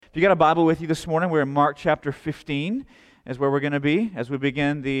If you got a Bible with you this morning, we're in Mark chapter 15 is where we're going to be as we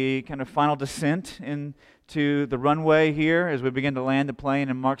begin the kind of final descent into the runway here, as we begin to land the plane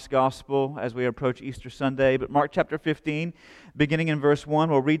in Mark's Gospel as we approach Easter Sunday. But Mark chapter 15, beginning in verse 1,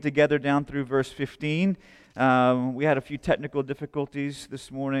 we'll read together down through verse 15. We had a few technical difficulties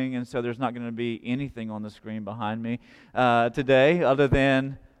this morning, and so there's not going to be anything on the screen behind me today other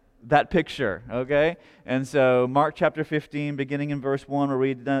than that picture, okay? And so Mark chapter 15, beginning in verse 1, we'll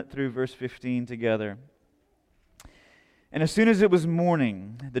read that through verse 15 together. And as soon as it was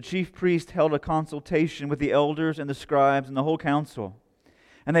morning, the chief priest held a consultation with the elders and the scribes and the whole council.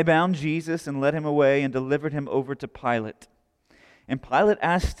 And they bound Jesus and led him away and delivered him over to Pilate. And Pilate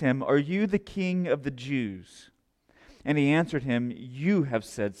asked him, "Are you the king of the Jews?" And he answered him, "You have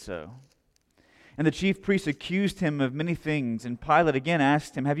said so." And the chief priests accused him of many things. And Pilate again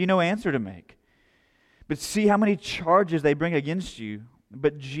asked him, "Have you no answer to make? But see how many charges they bring against you."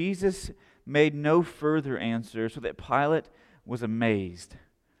 But Jesus made no further answer, so that Pilate was amazed.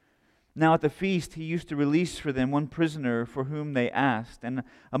 Now at the feast he used to release for them one prisoner for whom they asked. And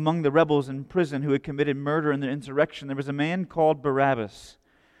among the rebels in prison who had committed murder in the insurrection, there was a man called Barabbas.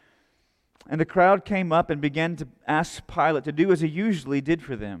 And the crowd came up and began to ask Pilate to do as he usually did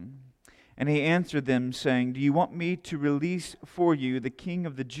for them. And he answered them, saying, "Do you want me to release for you the king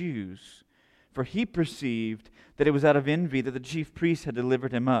of the Jews?" For he perceived that it was out of envy that the chief priests had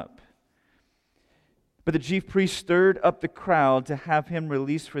delivered him up. But the chief priests stirred up the crowd to have him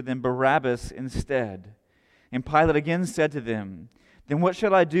release for them Barabbas instead. And Pilate again said to them, "Then what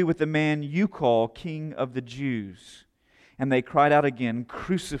shall I do with the man you call king of the Jews?" And they cried out again,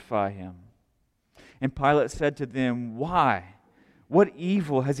 "Crucify him." And Pilate said to them, "Why? What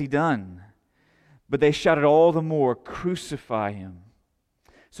evil has he done?" But they shouted all the more, "Crucify him."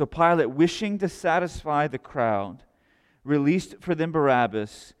 So Pilate, wishing to satisfy the crowd, released for them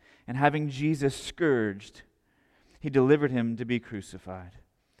Barabbas, and having Jesus scourged, he delivered him to be crucified.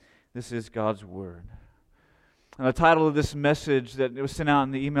 This is God's Word. And the title of this message that was sent out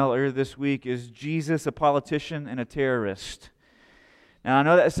in the email earlier this week is "Jesus, a Politician and a Terrorist." Now, I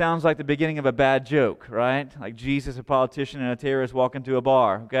know that sounds like the beginning of a bad joke, right? Like Jesus, a politician, and a terrorist walk into a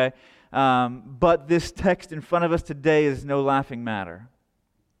bar, okay? But this text in front of us today is no laughing matter.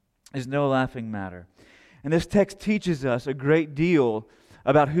 Is no laughing matter. And this text teaches us a great deal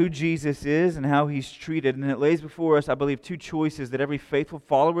about who Jesus is and how He's treated. And it lays before us, I believe, two choices that every faithful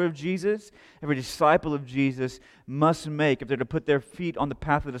follower of Jesus, every disciple of Jesus must make if they're to put their feet on the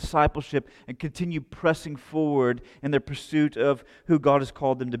path of discipleship and continue pressing forward in their pursuit of who God has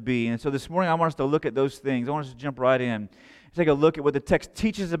called them to be. And so this morning I want us to look at those things. I want us to jump right in. Take a look at what the text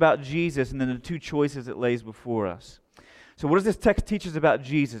teaches about Jesus and then the two choices it lays before us. So what does this text teach us about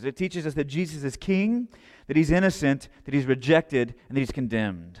Jesus? It teaches us that Jesus is king, that He's innocent, that He's rejected, and that He's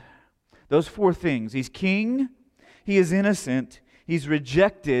condemned. Those four things. He's king, He is innocent, He's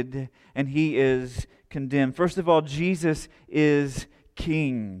rejected, and He is condemned. First of all, Jesus is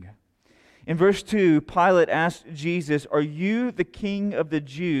king. In verse 2, Pilate asked Jesus, "Are you the king of the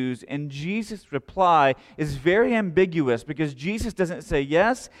Jews?" And Jesus' reply is very ambiguous because Jesus doesn't say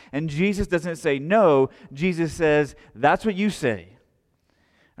yes and Jesus doesn't say no. Jesus says, "That's what you say."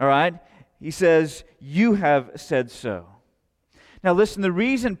 All right? He says, "You have said so." Now listen, the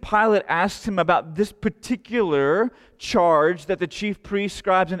reason Pilate asked him about this particular charge that the chief priests,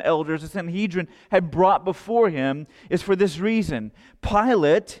 scribes, and elders, the Sanhedrin, had brought before him is for this reason.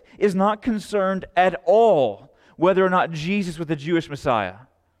 Pilate is not concerned at all whether or not Jesus was the Jewish Messiah.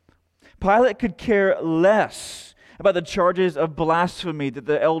 Pilate could care less about the charges of blasphemy that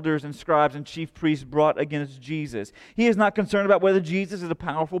the elders and scribes and chief priests brought against Jesus. He is not concerned about whether Jesus is a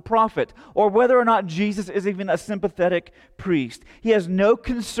powerful prophet or whether or not Jesus is even a sympathetic priest. He has no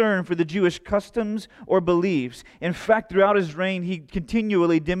concern for the Jewish customs or beliefs. In fact, throughout his reign, he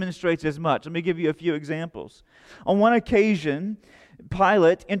continually demonstrates as much. Let me give you a few examples. On one occasion,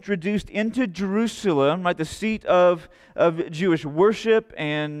 Pilate introduced into Jerusalem, right, the seat of Jewish worship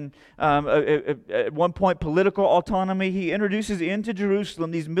and at one point political autonomy. He introduces into Jerusalem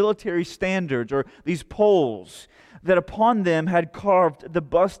these military standards or these poles that upon them had carved the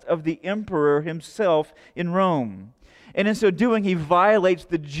bust of the emperor himself in Rome. And in so doing, he violates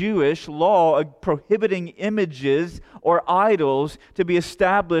the Jewish law of prohibiting images or idols to be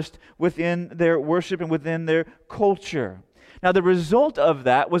established within their worship and within their culture. Now, the result of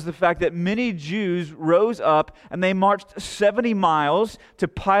that was the fact that many Jews rose up and they marched 70 miles to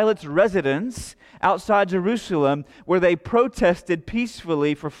Pilate's residence outside Jerusalem, where they protested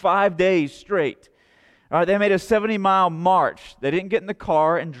peacefully for 5 days straight. All right, they made a 70-mile march. They didn't get in the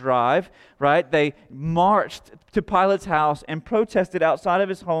car and drive, right? They marched to Pilate's house and protested outside of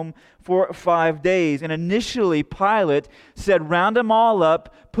his home for 5 days. And initially, Pilate said, round them all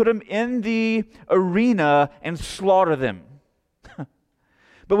up, put them in the arena, and slaughter them.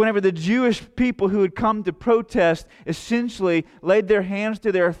 But whenever the Jewish people who had come to protest essentially laid their hands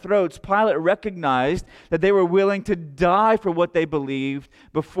to their throats, Pilate recognized that they were willing to die for what they believed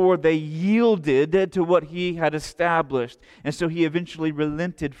before they yielded to what he had established. And so he eventually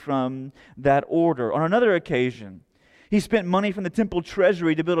relented from that order. On another occasion, he spent money from the temple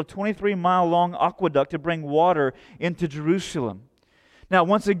treasury to build a 23-mile-long aqueduct to bring water into Jerusalem. Now,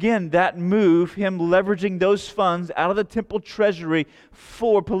 once again, that move, him leveraging those funds out of the temple treasury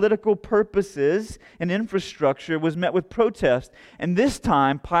for political purposes and infrastructure, was met with protest. And this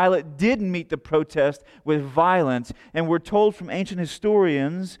time, Pilate did meet the protest with violence. And we're told from ancient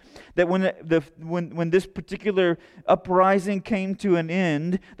historians that when this particular uprising came to an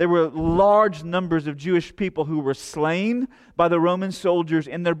end, there were large numbers of Jewish people who were slain by the Roman soldiers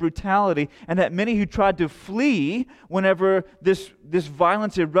in their brutality, and that many who tried to flee whenever this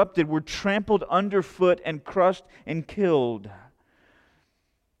violence erupted were trampled underfoot and crushed and killed.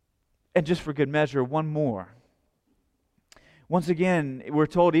 And just for good measure, one more. Once again, we're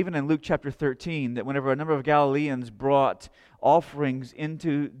told even in Luke chapter 13 that whenever a number of Galileans brought offerings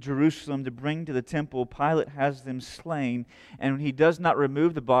into Jerusalem to bring to the temple, Pilate has them slain, and he does not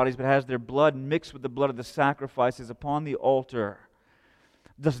remove the bodies, but has their blood mixed with the blood of the sacrifices upon the altar,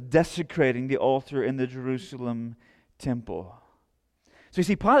 thus desecrating the altar in the Jerusalem temple. So you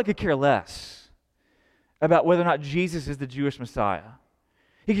see, Pilate could care less about whether or not Jesus is the Jewish Messiah.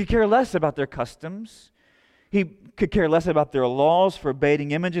 He could care less about their customs. He could care less about their laws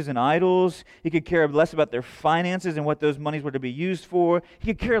forbidding images and idols. He could care less about their finances and what those monies were to be used for. He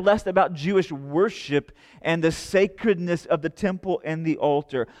could care less about Jewish worship and the sacredness of the temple and the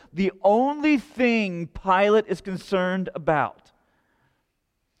altar. The only thing Pilate is concerned about,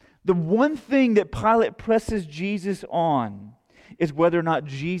 the one thing that Pilate presses Jesus on, is whether or not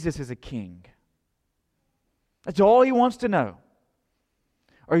Jesus is a king. That's all he wants to know.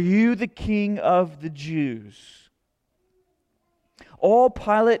 Are you the king of the Jews? All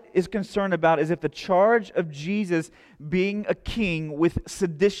Pilate is concerned about is if the charge of Jesus being a king with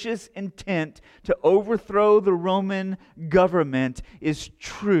seditious intent to overthrow the Roman government is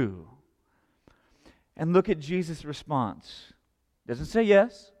true. And look at Jesus' response. He doesn't say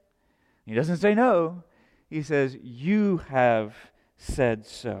yes. He doesn't say no. He says, you have said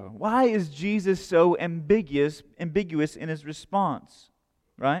so. Why is Jesus so ambiguous in his response?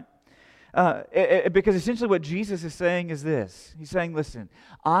 Right? Because essentially what Jesus is saying is this. He's saying, listen,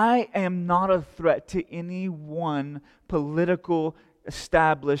 I am not a threat to any one political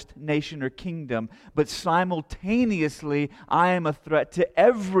established nation or kingdom, but simultaneously I am a threat to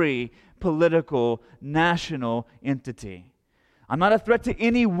every political national entity. I'm not a threat to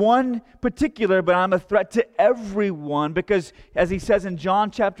any one particular, but I'm a threat to everyone because, as he says in John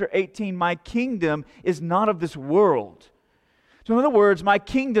chapter 18, my kingdom is not of this world. So in other words, my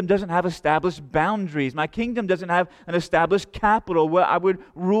kingdom doesn't have established boundaries. My kingdom doesn't have an established capital where I would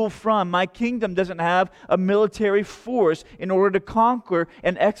rule from. My kingdom doesn't have a military force in order to conquer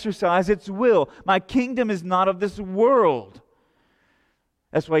and exercise its will. My kingdom is not of this world.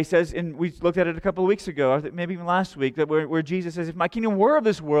 That's why he says, and we looked at it a couple of weeks ago, maybe even last week, that where Jesus says, if my kingdom were of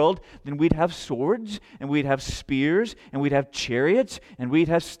this world, then we'd have swords, and we'd have spears, and we'd have chariots, and we'd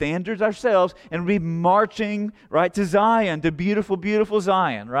have standards ourselves, and we'd be marching, right, to Zion, to beautiful, beautiful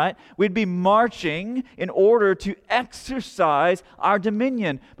Zion, right? We'd be marching in order to exercise our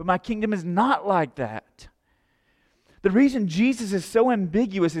dominion. But my kingdom is not like that. The reason Jesus is so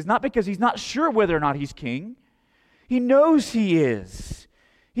ambiguous is not because he's not sure whether or not he's king. He knows he is.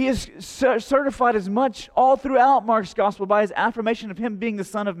 He is certified as much all throughout Mark's gospel by his affirmation of him being the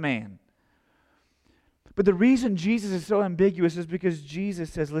Son of Man. But the reason Jesus is so ambiguous is because Jesus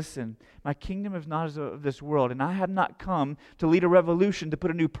says, listen, my kingdom is not of this world, and I have not come to lead a revolution to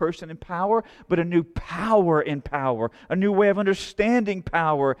put a new person in power, but a new power in power, a new way of understanding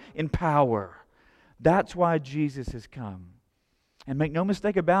power in power. That's why Jesus has come. And make no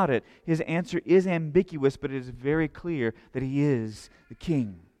mistake about it, his answer is ambiguous, but it is very clear that he is the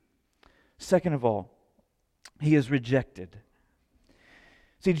king. Second of all, he is rejected.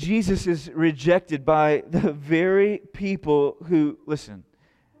 See, Jesus is rejected by the very people who, listen,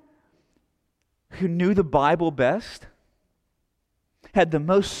 who knew the Bible best, had the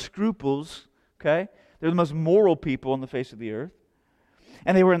most scruples, okay? They're the most moral people on the face of the earth,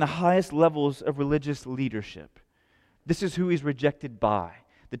 and they were in the highest levels of religious leadership. This is who he's rejected by.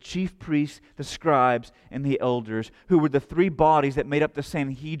 the chief priests, the scribes, and the elders, who were the three bodies that made up the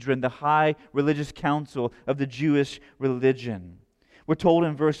Sanhedrin, the high religious council of the Jewish religion. We're told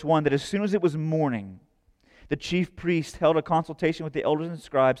in verse 1 that as soon as it was morning, the chief priests held a consultation with the elders and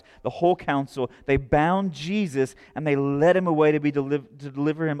scribes, the whole council. They bound Jesus and they led him away to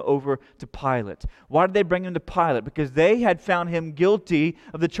deliver him over to Pilate. Why did they bring him to Pilate? Because they had found him guilty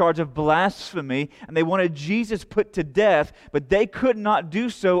of the charge of blasphemy, and they wanted Jesus put to death, but they could not do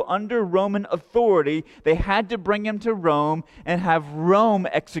so under Roman authority. They had to bring him to Rome and have Rome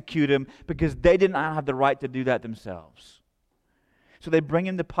execute him because they did not have the right to do that themselves. So they bring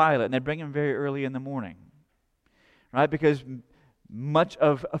him to Pilate, and they bring him very early in the morning. Right, because much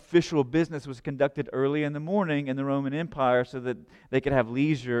of official business was conducted early in the morning in the Roman Empire so that they could have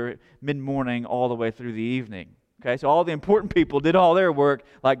leisure mid-morning all the way through the evening. Okay, so all the important people did all their work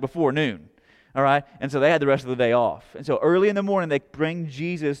like before noon. All right, and so they had the rest of the day off. And so early in the morning they bring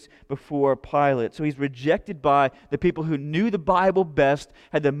Jesus before Pilate. So he's rejected by the people who knew the Bible best,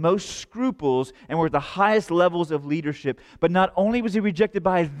 had the most scruples, and were at the highest levels of leadership. But not only was he rejected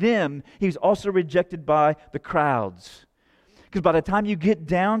by them, he was also rejected by the crowds. Because by the time you get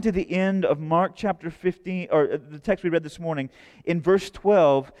down to the end of Mark chapter 15, or the text we read this morning, in verse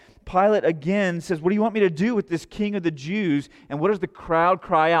 12, Pilate again says, "What do you want me to do with this king of the Jews?" And what does the crowd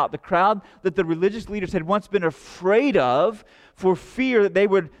cry out? The crowd that the religious leaders had once been afraid of for fear that they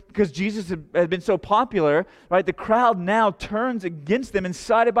would, because Jesus had been so popular, right? The crowd now turns against them,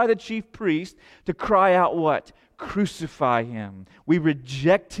 incited by the chief priest, to cry out what? Crucify him. We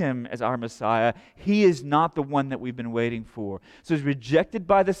reject him as our Messiah. He is not the one that we've been waiting for. So he's rejected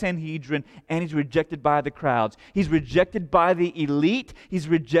by the Sanhedrin, and he's rejected by the crowds. He's rejected by the elite. He's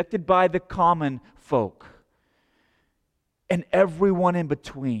rejected by the common folk. And everyone in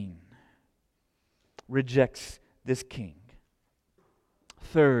between rejects this king.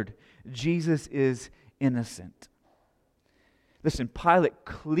 Third, Jesus is innocent. Listen, Pilate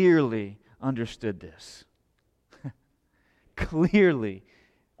clearly understood this. Clearly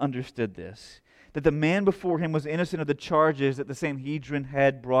understood this, that the man before him was innocent of the charges that the Sanhedrin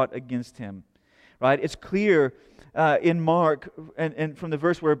had brought against him. Right? It's clear in Mark, and from the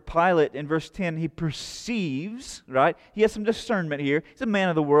verse where Pilate, in verse 10, he perceives, right? He has some discernment here. He's a man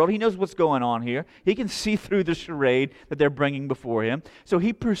of the world. He knows what's going on here. He can see through the charade that they're bringing before him. So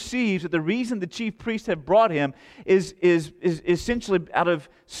he perceives that the reason the chief priests have brought him is essentially out of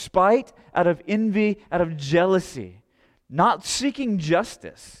spite, out of envy, out of jealousy. Not seeking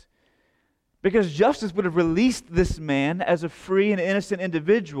justice, because justice would have released this man as a free and innocent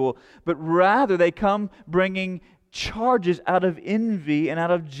individual, but rather they come bringing charges out of envy and out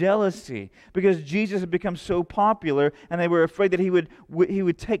of jealousy, because Jesus had become so popular, and they were afraid that he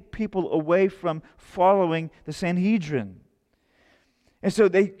would take people away from following the Sanhedrin. And so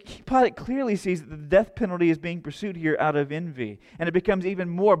Pilate clearly sees that the death penalty is being pursued here out of envy. And it becomes even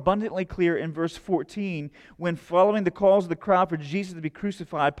more abundantly clear in verse 14, when following the calls of the crowd for Jesus to be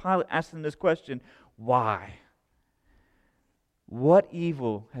crucified, Pilate asks them this question: why? What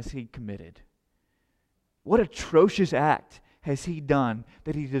evil has he committed? What atrocious act has he done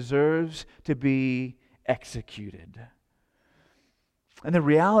that he deserves to be executed? And the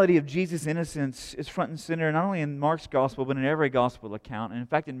reality of Jesus' innocence is front and center, not only in Mark's gospel, but in every gospel account. And in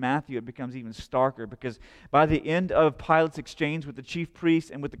fact, in Matthew, it becomes even starker, because by the end of Pilate's exchange with the chief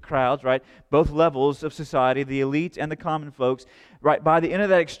priests and with the crowds, right, both levels of society, the elite and the common folks, right, by the end of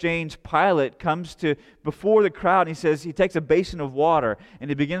that exchange, Pilate comes to before the crowd, and he says, he takes a basin of water,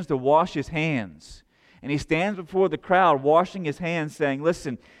 and he begins to wash his hands. And he stands before the crowd, washing his hands, saying,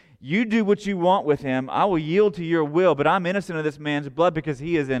 "Listen, you do what you want with him. I will yield to your will, but I'm innocent of this man's blood because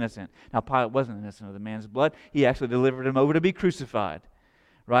he is innocent." Now, Pilate wasn't innocent of the man's blood. He actually delivered him over to be crucified,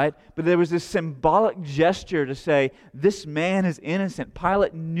 right? But there was this symbolic gesture to say, this man is innocent.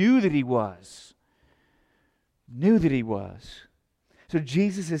 Pilate knew that he was. Knew that he was. So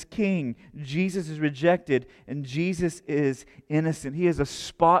Jesus is king, Jesus is rejected, and Jesus is innocent. He is a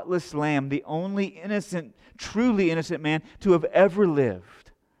spotless lamb, the only innocent, truly innocent man to have ever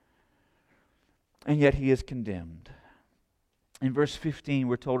lived. And yet he is condemned. In verse 15,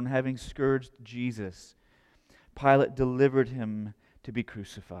 we're told, "And having scourged Jesus, Pilate delivered him to be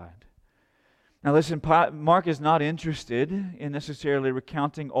crucified." Now listen, Mark is not interested in necessarily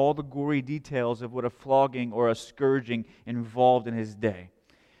recounting all the gory details of what a flogging or a scourging involved in his day.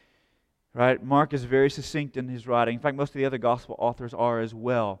 Right? Mark is very succinct in his writing. In fact, most of the other gospel authors are as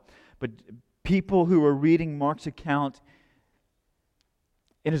well. But people who are reading Mark's account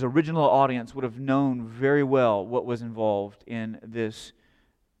in his original audience would have known very well what was involved in this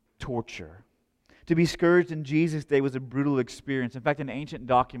torture. To be scourged in Jesus' day was a brutal experience. In fact, in ancient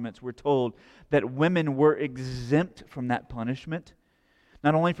documents, we're told that women were exempt from that punishment,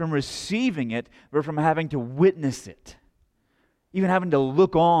 not only from receiving it, but from having to witness it, even having to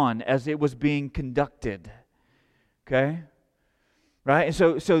look on as it was being conducted. Okay? Right? And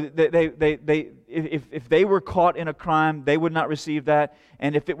so if they were caught in a crime, they would not receive that.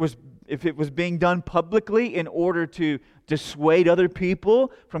 And if it was being done publicly in order to dissuade other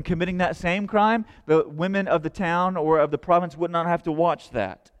people from committing that same crime, the women of the town or of the province would not have to watch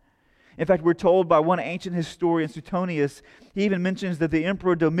that. In fact, we're told by one ancient historian, Suetonius, he even mentions that the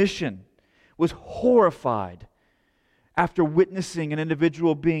Emperor Domitian was horrified after witnessing an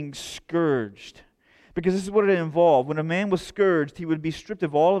individual being scourged. Because this is what it involved. When a man was scourged, he would be stripped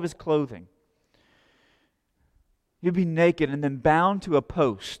of all of his clothing. He'd be naked and then bound to a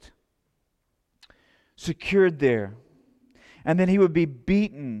post, secured there. And then he would be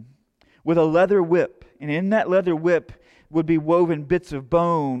beaten with a leather whip. And in that leather whip would be woven bits of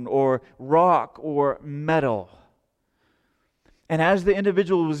bone or rock or metal. And as the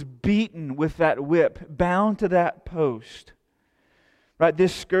individual was beaten with that whip, bound to that post, right,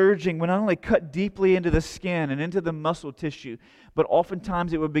 this scourging would not only cut deeply into the skin and into the muscle tissue, but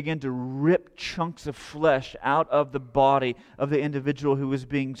oftentimes it would begin to rip chunks of flesh out of the body of the individual who was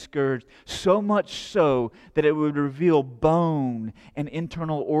being scourged. So much so that it would reveal bone and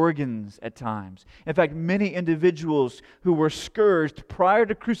internal organs at times. In fact, many individuals who were scourged prior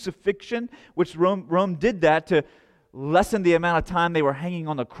to crucifixion, which Rome did that to lessen the amount of time they were hanging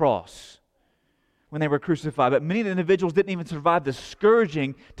on the cross when they were crucified. But many of the individuals didn't even survive the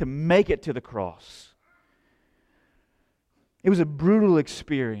scourging to make it to the cross. It was a brutal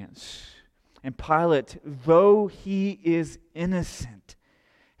experience. And Pilate, though he is innocent,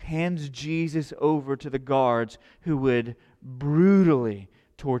 hands Jesus over to the guards who would brutally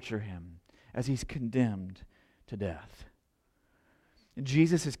torture him as he's condemned to death. And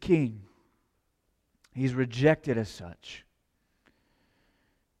Jesus is king. He's rejected as such.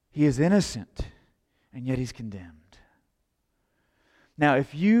 He is innocent, and yet he's condemned. Now,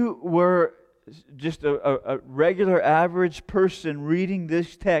 if you were just a regular average person reading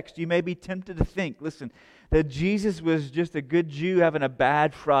this text, you may be tempted to think, listen, that Jesus was just a good Jew having a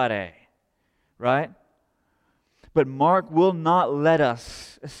bad Friday, right? But Mark will not let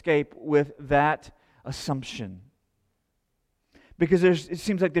us escape with that assumption. Because it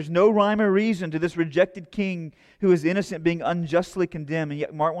seems like there's no rhyme or reason to this rejected king who is innocent being unjustly condemned. And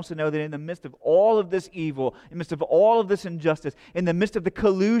yet Mark wants to know that in the midst of all of this evil, in the midst of all of this injustice, in the midst of the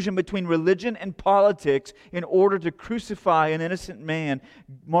collusion between religion and politics in order to crucify an innocent man,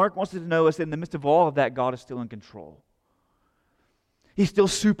 Mark wants to know us that in the midst of all of that, God is still in control. He's still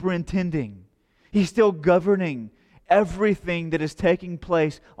superintending. He's still governing everything that is taking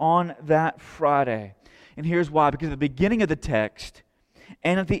place on that Friday. And here's why. Because at the beginning of the text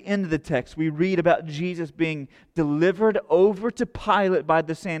and at the end of the text, we read about Jesus being delivered over to Pilate by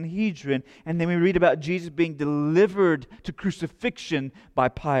the Sanhedrin, and then we read about Jesus being delivered to crucifixion by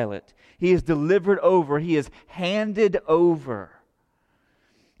Pilate. He is delivered over. He is handed over.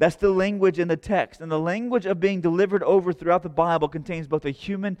 That's the language in the text. And the language of being delivered over throughout the Bible contains both a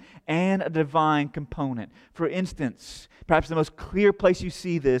human and a divine component. For instance, perhaps the most clear place you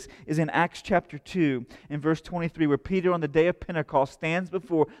see this is in Acts chapter 2, in verse 23, where Peter on the day of Pentecost stands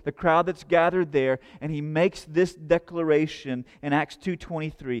before the crowd that's gathered there, and he makes this declaration in Acts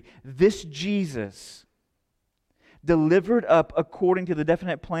 2:23. This Jesus, delivered up according to the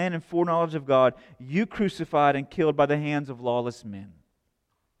definite plan and foreknowledge of God, you crucified and killed by the hands of lawless men.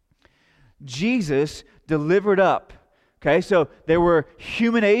 Jesus delivered up. Okay, so there were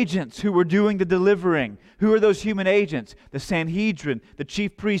human agents who were doing the delivering. Who are those human agents? The Sanhedrin, the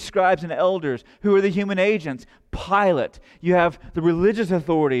chief priests, scribes, and elders. Who are the human agents? Pilate. You have the religious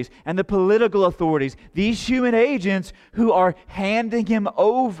authorities and the political authorities. These human agents who are handing him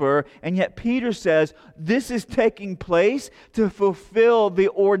over, and yet Peter says this is taking place to fulfill the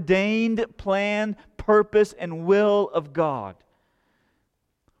ordained plan, purpose, and will of God.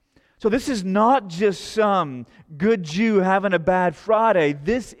 So this is not just some good Jew having a bad Friday.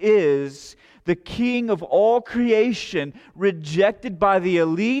 This is the King of all creation, rejected by the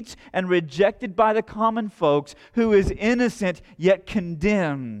elites and rejected by the common folks, who is innocent yet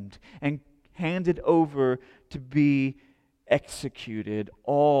condemned and handed over to be executed,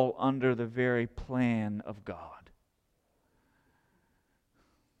 all under the very plan of God.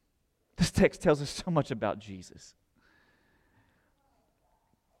 This text tells us so much about Jesus.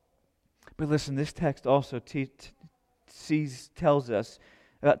 But listen, this text also tells us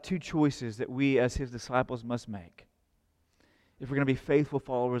about two choices that we as His disciples must make if we're going to be faithful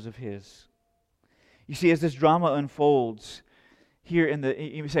followers of His. You see, as this drama unfolds here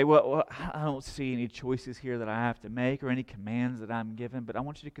you say, well, I don't see any choices here that I have to make or any commands that I'm given, but I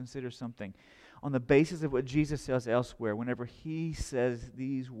want you to consider something. On the basis of what Jesus says elsewhere, whenever he says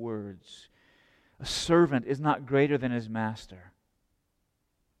these words, a servant is not greater than his master.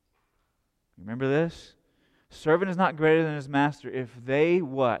 Remember this? Servant is not greater than his master. If they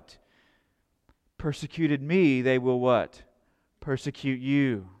what? Persecuted me, they will what? Persecute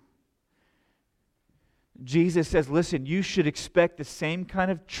you. Jesus says, listen, you should expect the same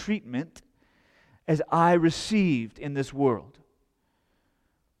kind of treatment as I received in this world.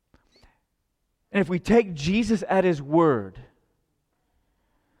 And if we take Jesus at His word,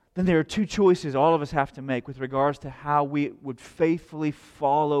 then there are two choices all of us have to make with regards to how we would faithfully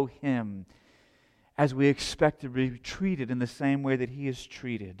follow Him as we expect to be treated in the same way that He is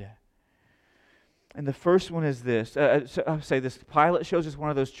treated. And the first one is this. So I'll say this. Pilate shows us one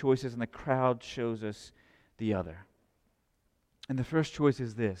of those choices and the crowd shows us the other. And the first choice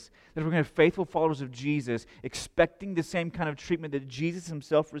is this, that we're going to be faithful followers of Jesus, expecting the same kind of treatment that Jesus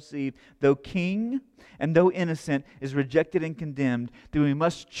Himself received, though king and though innocent, is rejected and condemned, then we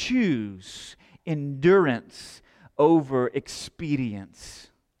must choose endurance over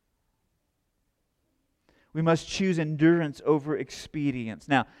expedience. We must choose endurance over expedience.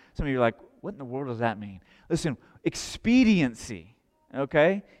 Now, some of you are like, what in the world does that mean? Listen, expediency,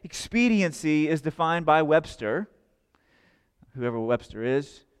 okay? Expediency is defined by Webster, whoever Webster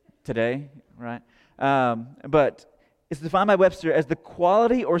is today, right? But it's defined by Webster as the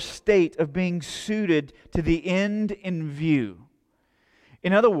quality or state of being suited to the end in view.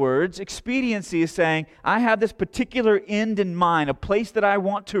 In other words, expediency is saying, I have this particular end in mind, a place that I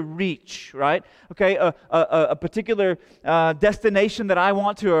want to reach, right? Okay, a particular destination that I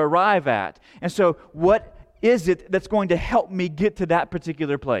want to arrive at. And so what is it that's going to help me get to that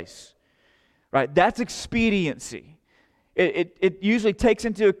particular place? Right? That's expediency. It usually takes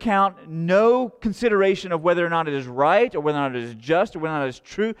into account no consideration of whether or not it is right or whether or not it is just or whether or not it is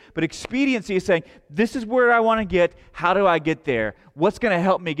true. But expediency is saying, this is where I want to get. How do I get there? What's going to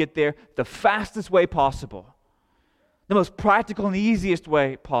help me get there the fastest way possible? The most practical and the easiest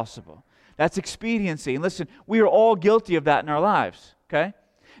way possible. That's expediency. And listen, we are all guilty of that in our lives. Okay?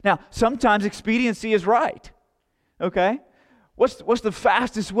 Now, sometimes expediency is right. Okay? What's the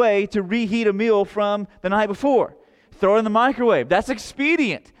fastest way to reheat a meal from the night before? Throw it in the microwave. That's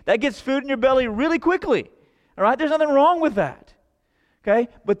expedient. That gets food in your belly really quickly. All right? There's nothing wrong with that. Okay?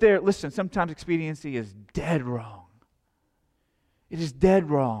 But listen, sometimes expediency is dead wrong. It is dead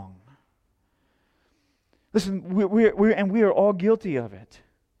wrong. Listen, we are all guilty of it.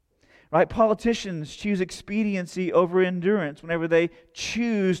 Right? Politicians choose expediency over endurance whenever they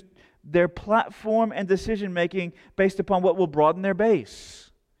choose their platform and decision making based upon what will broaden their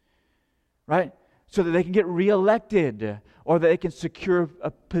base. Right? So that they can get reelected or that they can secure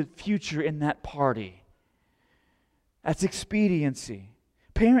a future in that party. That's expediency.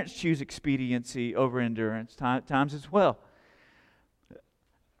 Parents choose expediency over endurance times as well.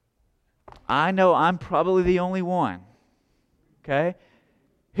 I know I'm probably the only one, okay,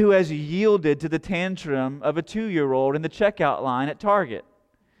 who has yielded to the tantrum of a 2-year-old in the checkout line at Target,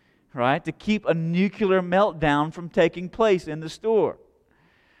 right, to keep a nuclear meltdown from taking place in the store.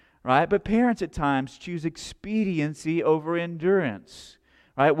 Right? But parents at times choose expediency over endurance.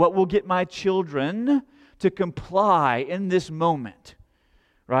 Right? What will get my children to comply in this moment?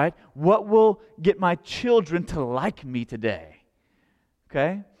 Right? What will get my children to like me today?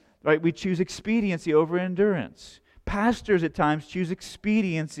 Okay? Right? We choose expediency over endurance. Pastors at times choose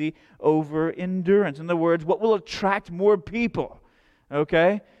expediency over endurance. In other words, what will attract more people?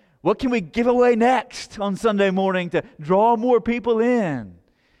 Okay? What can we give away next on Sunday morning to draw more people in?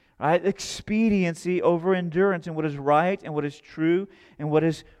 Right? Expediency over endurance and what is right and what is true and what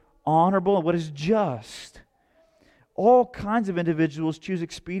is honorable and what is just. All kinds of individuals choose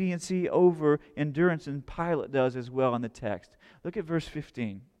expediency over endurance, and Pilate does as well in the text. Look at verse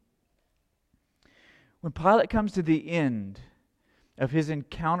 15. When Pilate comes to the end of his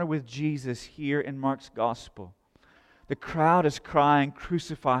encounter with Jesus here in Mark's gospel, the crowd is crying,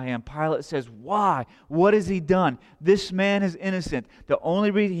 "Crucify him." Pilate says, "Why? What has he done? This man is innocent." The only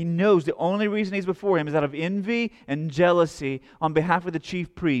reason he's before him is out of envy and jealousy on behalf of the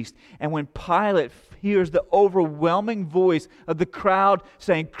chief priest. And when Pilate hears the overwhelming voice of the crowd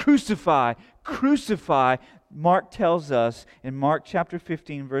saying, "Crucify, crucify," Mark tells us in Mark chapter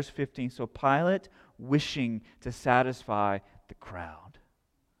 15, verse 15, so Pilate, wishing to satisfy the crowd.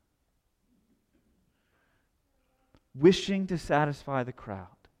 Wishing to satisfy the crowd,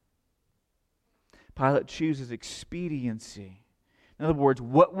 Pilate chooses expediency. In other words,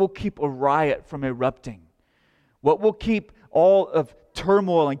 what will keep a riot from erupting? What will keep all of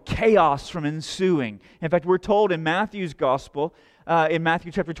turmoil and chaos from ensuing? In fact, we're told in Matthew's gospel, in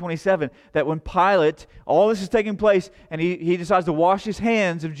Matthew chapter 27, that when Pilate, all this is taking place, and he decides to wash his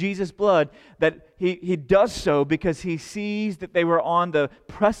hands of Jesus' blood, that he does so because he sees that they were on the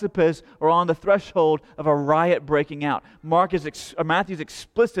precipice or on the threshold of a riot breaking out. Matthew's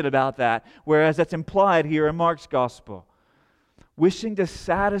explicit about that, whereas that's implied here in Mark's gospel. Wishing to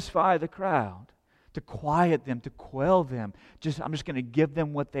satisfy the crowd, to quiet them, to quell them. I'm just going to give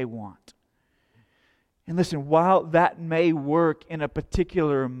them what they want. And listen, while that may work in a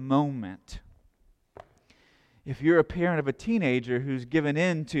particular moment, if you're a parent of a teenager who's given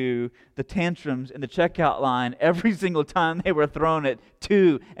in to the tantrums in the checkout line every single time they were thrown at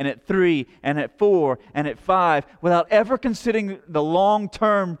 2 and at 3 and at 4 and at 5, without ever considering the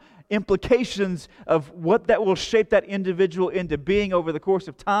long-term implications of what that will shape that individual into being over the course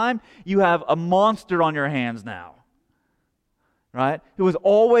of time, you have a monster on your hands now, right? Who has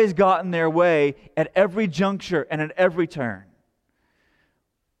always gotten their way at every juncture and at every turn.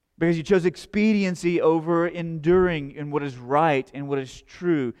 Because you chose expediency over enduring in what is right and what is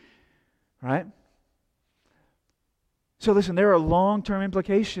true, right? So listen, there are long-term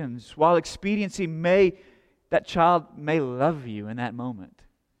implications. While expediency that child may love you in that moment.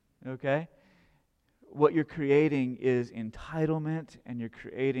 Okay? What you're creating is entitlement, and you're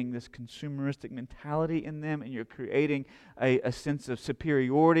creating this consumeristic mentality in them, and you're creating a sense of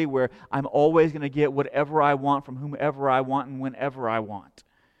superiority where I'm always going to get whatever I want from whomever I want and whenever I want.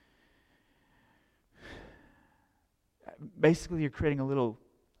 Basically, you're creating a little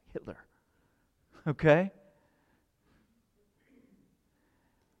Hitler. Okay?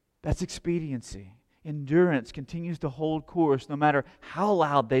 That's expediency. Endurance continues to hold course no matter how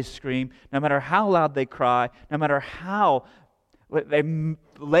loud they scream, no matter how loud they cry, no matter how they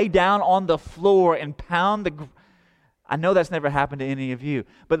lay down on the floor and pound I know that's never happened to any of you,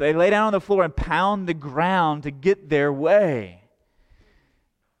 but they lay down on the floor and pound the ground to get their way.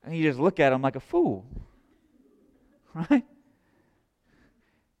 And you just look at them like a fool. Right?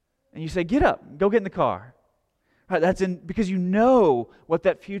 And you say, get up, go get in the car. Right, because you know what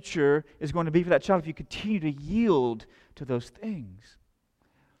that future is going to be for that child if you continue to yield to those things.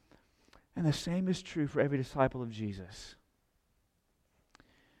 And the same is true for every disciple of Jesus.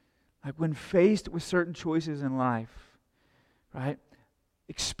 Like when faced with certain choices in life, right?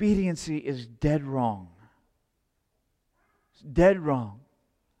 Expediency is dead wrong. It's dead wrong.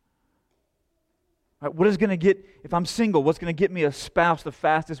 Right, what is going to get, if I'm single, what's going to get me a spouse the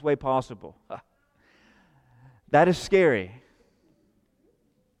fastest way possible? That is scary.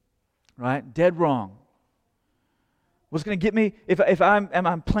 Right? Dead wrong. What's going to get me, if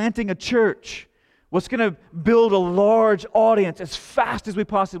I'm planting a church, what's going to build a large audience as fast as we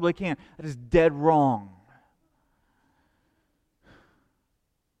possibly can? That is dead wrong.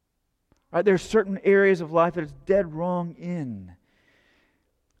 Right? There are certain areas of life that it's dead wrong in.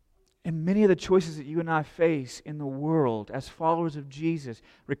 And many of the choices that you and I face in the world as followers of Jesus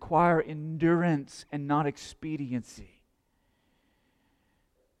require endurance and not expediency.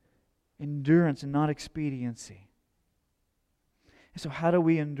 Endurance and not expediency. And so how do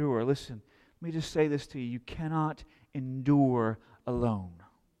we endure? Listen, let me just say this to you. You cannot endure alone.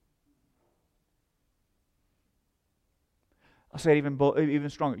 I'll say it even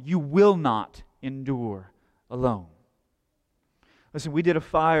stronger. You will not endure alone. Listen, we did a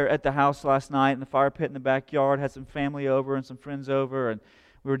fire at the house last night in the fire pit in the backyard, had some family over and some friends over, and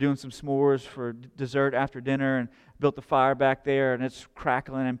we were doing some s'mores for dessert after dinner and built the fire back there, and it's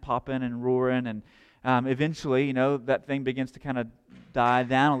crackling and popping and roaring, and eventually, that thing begins to kind of die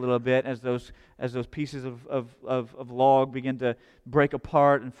down a little bit as those pieces of log begin to break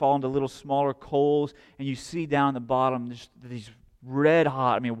apart and fall into little smaller coals, and you see down at the bottom these white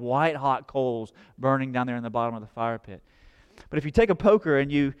hot coals burning down there in the bottom of the fire pit. But if you take a poker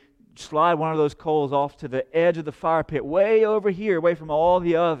and you slide one of those coals off to the edge of the fire pit, way over here, away from all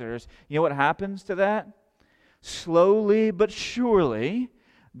the others, you know what happens to that? Slowly but surely,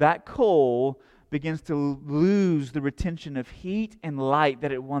 that coal begins to lose the retention of heat and light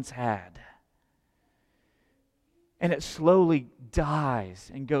that it once had. And it slowly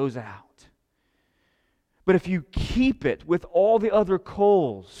dies and goes out. But if you keep it with all the other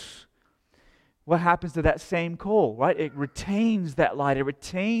coals, what happens to that same coal, right? It retains that light, it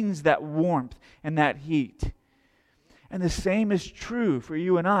retains that warmth and that heat. And the same is true for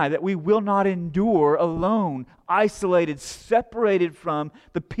you and I, that we will not endure alone, isolated, separated from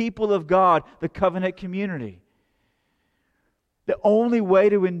the people of God, the covenant community. The only way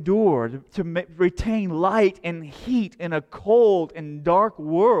to endure, to retain light and heat in a cold and dark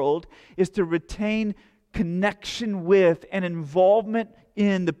world is to retain connection with and involvement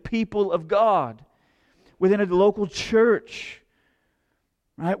in the people of God within a local church,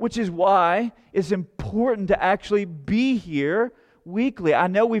 right? Which is why it's important to actually be here weekly. I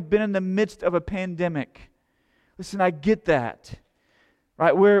know we've been in the midst of a pandemic. Listen, I get that,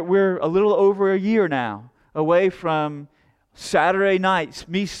 right? We're a little over a year now away from Saturday nights,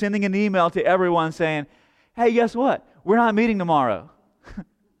 me sending an email to everyone saying, hey, guess what? We're not meeting tomorrow.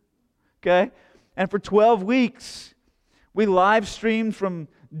 Okay? And for 12 weeks, we live streamed from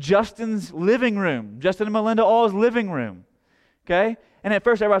Justin's living room, Justin and Melinda All's living room. Okay? And at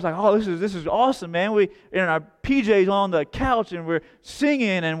first everybody's like, oh, this is awesome, man. We in our PJs on the couch and we're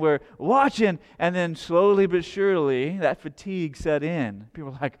singing and we're watching. And then slowly but surely, that fatigue set in.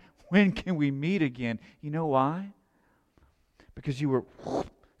 People are like, when can we meet again? You know why? Because you were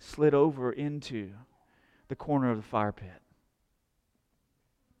slid over into the corner of the fire pit.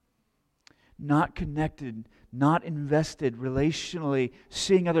 Not connected, not invested relationally,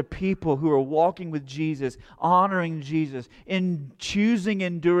 seeing other people who are walking with Jesus, honoring Jesus, in choosing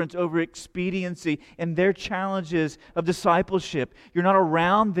endurance over expediency in their challenges of discipleship. You're not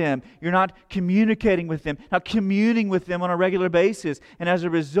around them. You're not communicating with them, not communing with them on a regular basis. And as a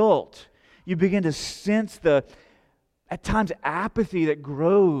result, you begin to sense the, at times, apathy that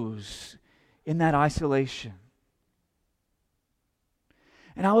grows in that isolation.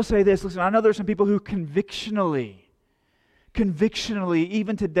 And I will say this, listen, I know there's some people who convictionally,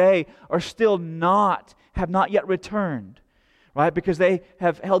 even today, are still have not yet returned, right? Because they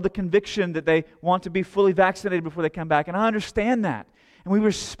have held the conviction that they want to be fully vaccinated before they come back. And I understand that. And we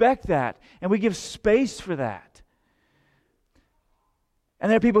respect that. And we give space for that. And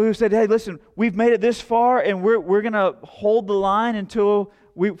there are people who said, hey, listen, we've made it this far and we're going to hold the line until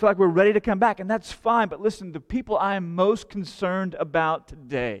we feel like we're ready to come back. And that's fine. But listen, the people I am most concerned about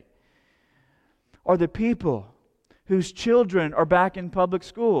today are the people whose children are back in public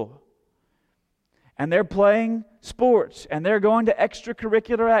school. And they're playing sports, and they're going to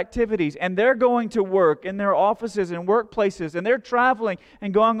extracurricular activities, and they're going to work in their offices and workplaces, and they're traveling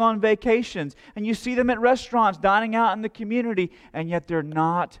and going on vacations. And you see them at restaurants, dining out in the community, and yet they're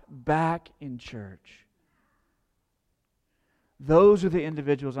not back in church. Those are the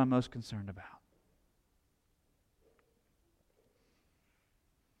individuals I'm most concerned about.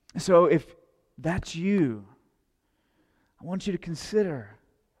 So if that's you, I want you to consider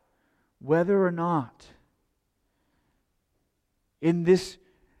whether or not in this,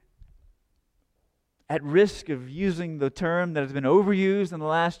 at risk of using the term that has been overused in the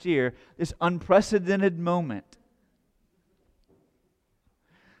last year, this unprecedented moment,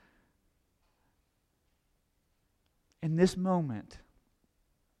 in this moment,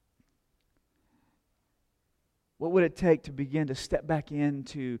 what would it take to begin to step back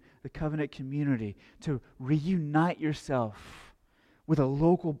into the covenant community, to reunite yourself with a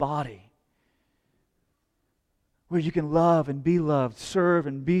local body where you can love and be loved, serve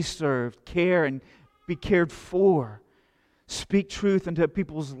and be served, care and be cared for, speak truth into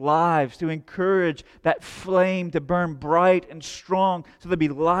people's lives, to encourage that flame to burn bright and strong so there'll be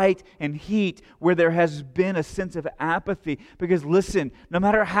light and heat where there has been a sense of apathy. Because listen, no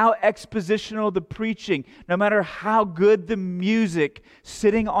matter how expositional the preaching, no matter how good the music,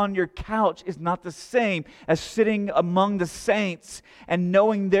 sitting on your couch is not the same as sitting among the saints and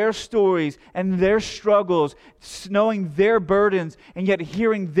knowing their stories and their struggles, knowing their burdens, and yet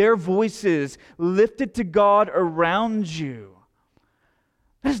hearing their voices lifted to God around you.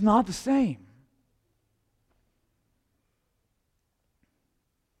 That is not the same.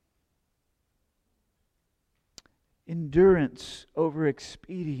 Endurance over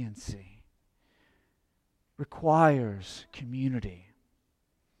expediency requires community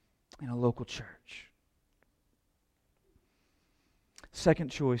in a local church.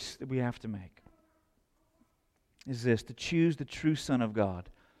 Second choice that we have to make is this: to choose the true Son of God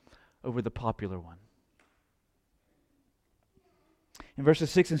over the popular one. In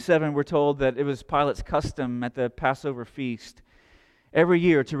verses 6 and 7, we're told that it was Pilate's custom at the Passover feast every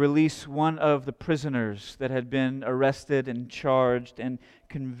year to release one of the prisoners that had been arrested and charged and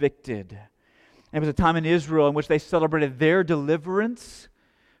convicted. And it was a time in Israel in which they celebrated their deliverance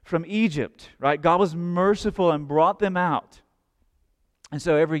from Egypt, right? God was merciful and brought them out. And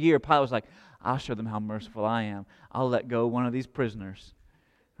so every year Pilate was like, I'll show them how merciful I am. I'll let go one of these prisoners.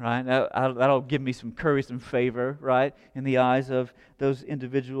 Right? That'll give me some courage, some favor, right, in the eyes of those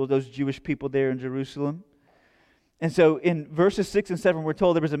individuals, those Jewish people there in Jerusalem. And so in verses 6 and 7, we're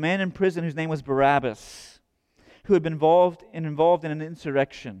told there was a man in prison whose name was Barabbas, who had been involved in an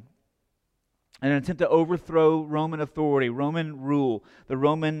insurrection, an attempt to overthrow Roman authority, Roman rule, the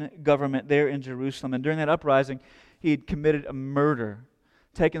Roman government there in Jerusalem. And during that uprising, he had committed a murder,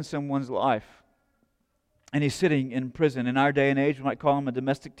 taken someone's life. And he's sitting in prison. In our day and age, we might call him a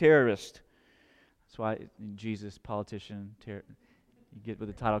domestic terrorist. That's why Jesus, politician, you get where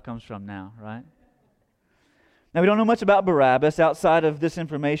the title comes from now, right? Now, we don't know much about Barabbas outside of this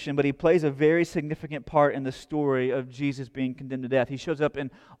information, but he plays a very significant part in the story of Jesus being condemned to death. He shows up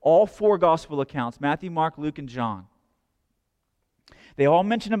in all 4 gospel accounts, Matthew, Mark, Luke, and John. They all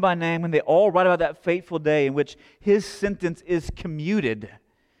mention him by name, and they all write about that fateful day in which his sentence is commuted,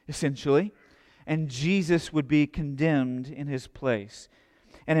 essentially, and Jesus would be condemned in his place.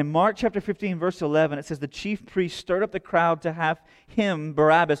 And in Mark chapter 15, verse 11, it says, the chief priest stirred up the crowd to have him,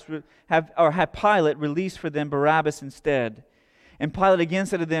 Barabbas, have Pilate release for them Barabbas instead. And Pilate again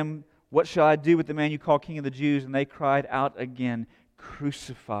said to them, what shall I do with the man you call King of the Jews? And they cried out again,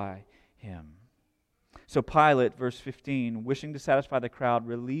 crucify him. So Pilate, verse 15, wishing to satisfy the crowd,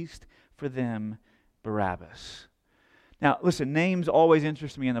 released for them Barabbas. Now, listen, names always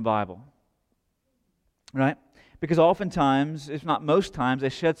interest me in the Bible, right? Because oftentimes, if not most times, they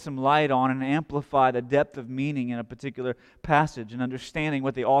shed some light on and amplify the depth of meaning in a particular passage and understanding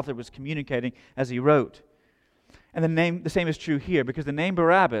what the author was communicating as he wrote. And the same is true here, because the name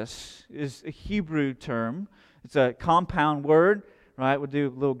Barabbas is a Hebrew term. It's a compound word, right? We'll do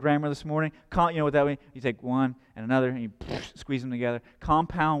a little grammar this morning. You know what that means? You take one and another and you squeeze them together.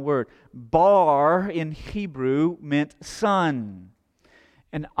 Compound word. Bar in Hebrew meant son.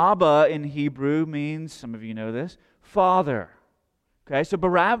 And Abba in Hebrew means, some of you know this, father. Okay, so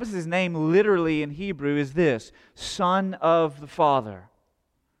Barabbas' name literally in Hebrew is this, son of the Father.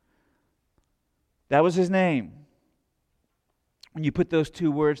 That was his name when you put those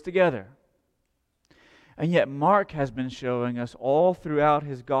 2 words together. And yet Mark has been showing us all throughout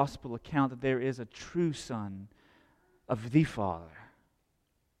his gospel account that there is a true son of the Father.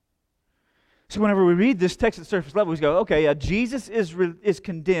 So whenever we read this text at surface level, we go, okay, Jesus is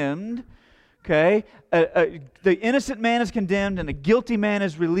condemned, okay? The innocent man is condemned and the guilty man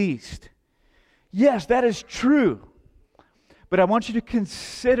is released. Yes, that is true. But I want you to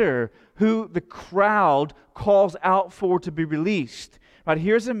consider who the crowd calls out for to be released. Right,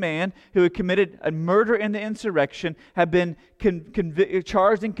 here's a man who had committed a murder in the insurrection, had been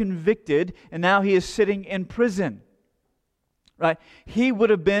charged and convicted, and now he is sitting in prison. Right? He would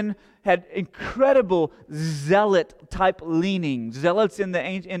have had incredible zealot-type leanings. Zealots in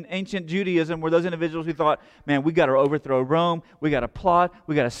ancient Judaism were those individuals who thought, man, we got to overthrow Rome, we got to plot,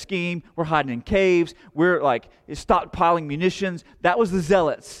 we got to scheme, we're hiding in caves, we're like stockpiling munitions. That was the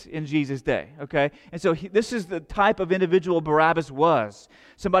zealots in Jesus' day, okay? And so this is the type of individual Barabbas was.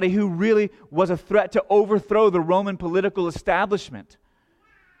 Somebody who really was a threat to overthrow the Roman political establishment.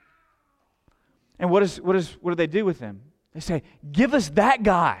 And what do they do with him? They say, give us that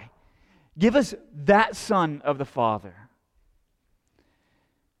guy. Give us that son of the Father.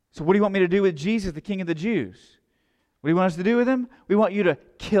 So what do you want me to do with Jesus, the King of the Jews? What do you want us to do with him? We want you to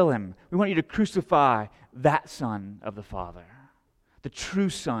kill him. We want you to crucify that son of the Father. The true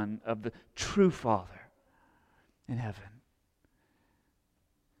son of the true Father in heaven.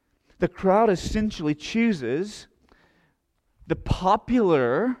 The crowd essentially chooses the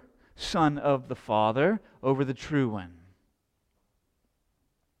popular son of the Father over the true one.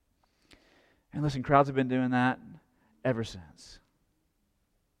 And listen, crowds have been doing that ever since.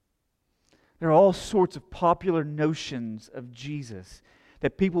 There are all sorts of popular notions of Jesus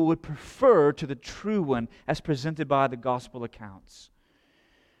that people would prefer to the true one as presented by the gospel accounts.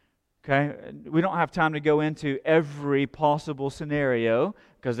 Okay? We don't have time to go into every possible scenario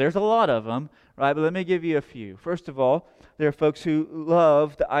because there's a lot of them, right? But let me give you a few. First of all, there are folks who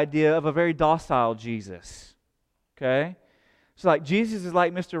love the idea of a very docile Jesus. Okay? So like Jesus is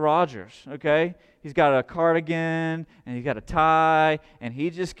like Mr. Rogers, okay? He's got a cardigan and he's got a tie and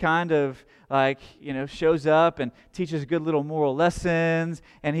he just kind of like, shows up and teaches good little moral lessons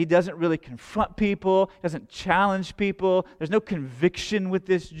and he doesn't really confront people, doesn't challenge people. There's no conviction with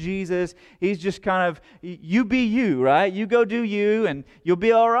this Jesus. He's just kind of, you be you, right? You go do you and you'll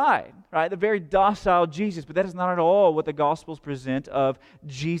be all right, right? The very docile Jesus, but that is not at all what the Gospels present of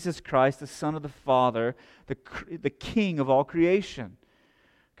Jesus Christ, the Son of the Father, the King of all creation.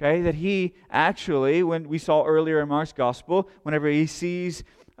 Okay, that he actually, when we saw earlier in Mark's Gospel, whenever he sees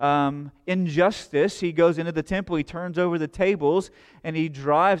injustice, he goes into the temple, he turns over the tables, and he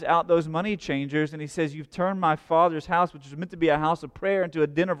drives out those money changers, and he says, you've turned my Father's house, which was meant to be a house of prayer, into a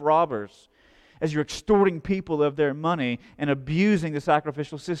den of robbers, as you're extorting people of their money and abusing the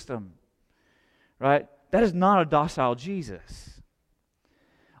sacrificial system. Right? That is not a docile Jesus.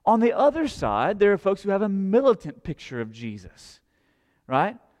 On the other side, there are folks who have a militant picture of Jesus,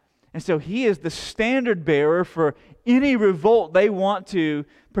 right? And so he is the standard bearer for any revolt they want to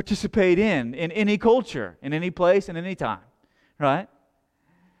participate in any culture, in any place, in any time, right?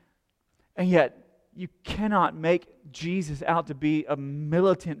 And yet, you cannot make Jesus out to be a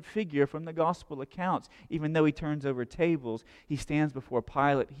militant figure from the gospel accounts. Even though he turns over tables, he stands before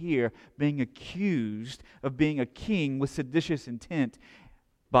Pilate here being accused of being a king with seditious intent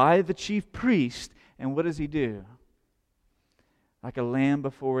by the chief priest. And what does he do? Like a lamb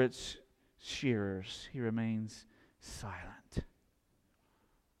before its shearers, he remains silent.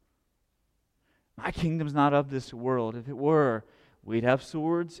 My kingdom's not of this world. If it were, we'd have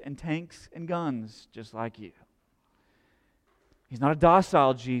swords and tanks and guns just like you. He's not a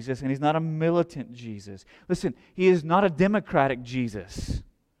docile Jesus, and he's not a militant Jesus. Listen, he is not a democratic Jesus,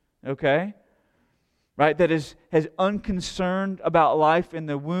 okay? Right? That is unconcerned about life in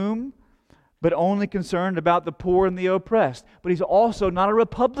the womb, but only concerned about the poor and the oppressed. But he's also not a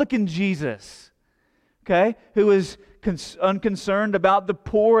Republican Jesus, okay? Who is unconcerned about the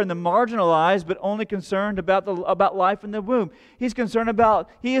poor and the marginalized, but only concerned about life in the womb. He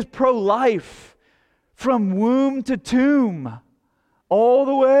is pro-life from womb to tomb, all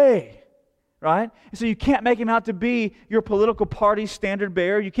the way, right? And so you can't make him out to be your political party's standard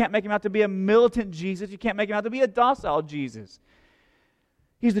bearer. You can't make him out to be a militant Jesus. You can't make him out to be a docile Jesus.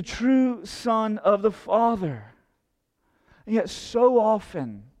 He's the true Son of the Father. And yet so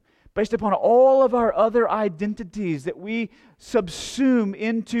often, based upon all of our other identities that we subsume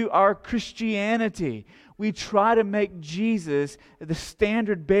into our Christianity, we try to make Jesus the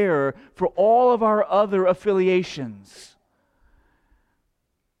standard bearer for all of our other affiliations.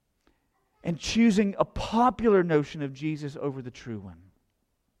 And choosing a popular notion of Jesus over the true one.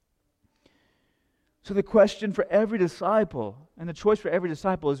 So the question for every disciple, and the choice for every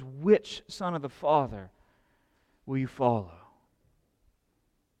disciple, is which Son of the Father will you follow?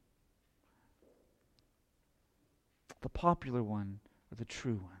 The popular one or the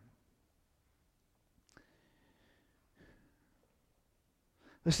true one?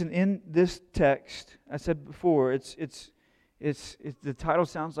 Listen, in this text, I said before, the title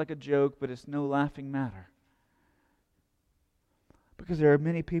sounds like a joke, but it's no laughing matter. Because there are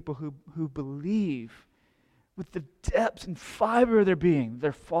many people who believe with the depths and fiber of their being,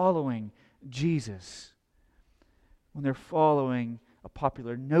 they're following Jesus. When they're following a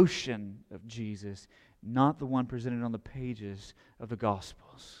popular notion of Jesus, not the one presented on the pages of the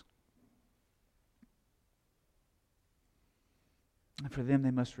Gospels. And for them, they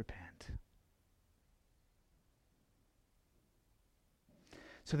must repent.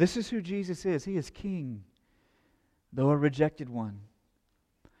 So this is who Jesus is. He is King, though a rejected one.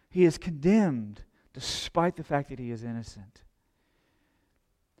 He is condemned despite the fact that he is innocent.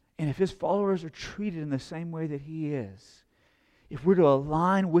 And if his followers are treated in the same way that he is, if we're to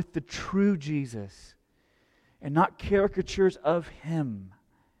align with the true Jesus and not caricatures of him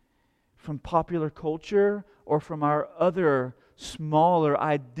from popular culture or from our other smaller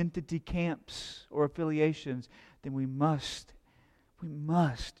identity camps or affiliations, then we must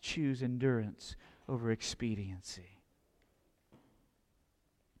choose endurance over expediency.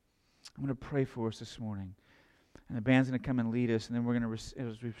 I'm going to pray for us this morning. And the band's going to come and lead us, and then we're going to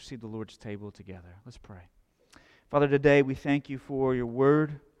as we receive the Lord's table together. Let's pray. Father, today we thank you for your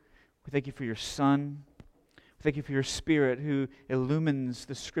word. We thank you for your Son. We thank you for your Spirit who illumines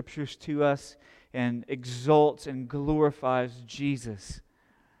the Scriptures to us and exalts and glorifies Jesus,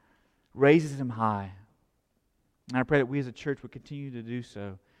 raises him high. And I pray that we as a church would continue to do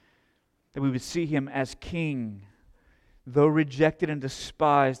so, that we would see him as King, though rejected and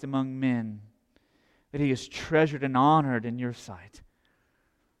despised among men, that he is treasured and honored in your sight.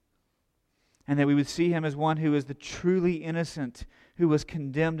 And that we would see him as one who is the truly innocent, who was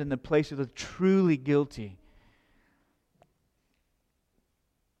condemned in the place of the truly guilty.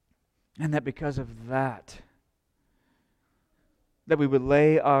 And that because of that we would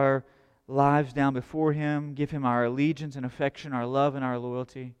lay our lives down before him, give him our allegiance and affection, our love and our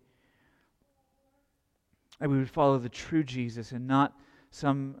loyalty. That we would follow the true Jesus and not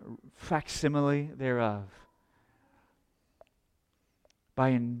some facsimile thereof. By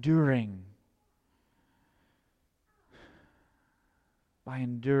enduring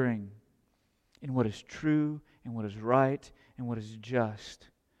in what is true and what is right and what is just,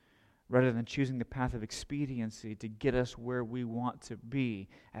 rather than choosing the path of expediency to get us where we want to be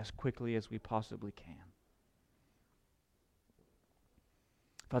as quickly as we possibly can.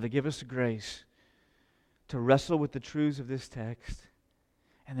 Father, give us grace to wrestle with the truths of this text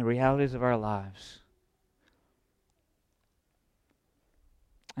and the realities of our lives,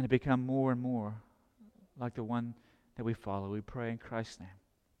 and to become more and more like the one that we follow. We pray in Christ's name.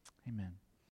 Amen.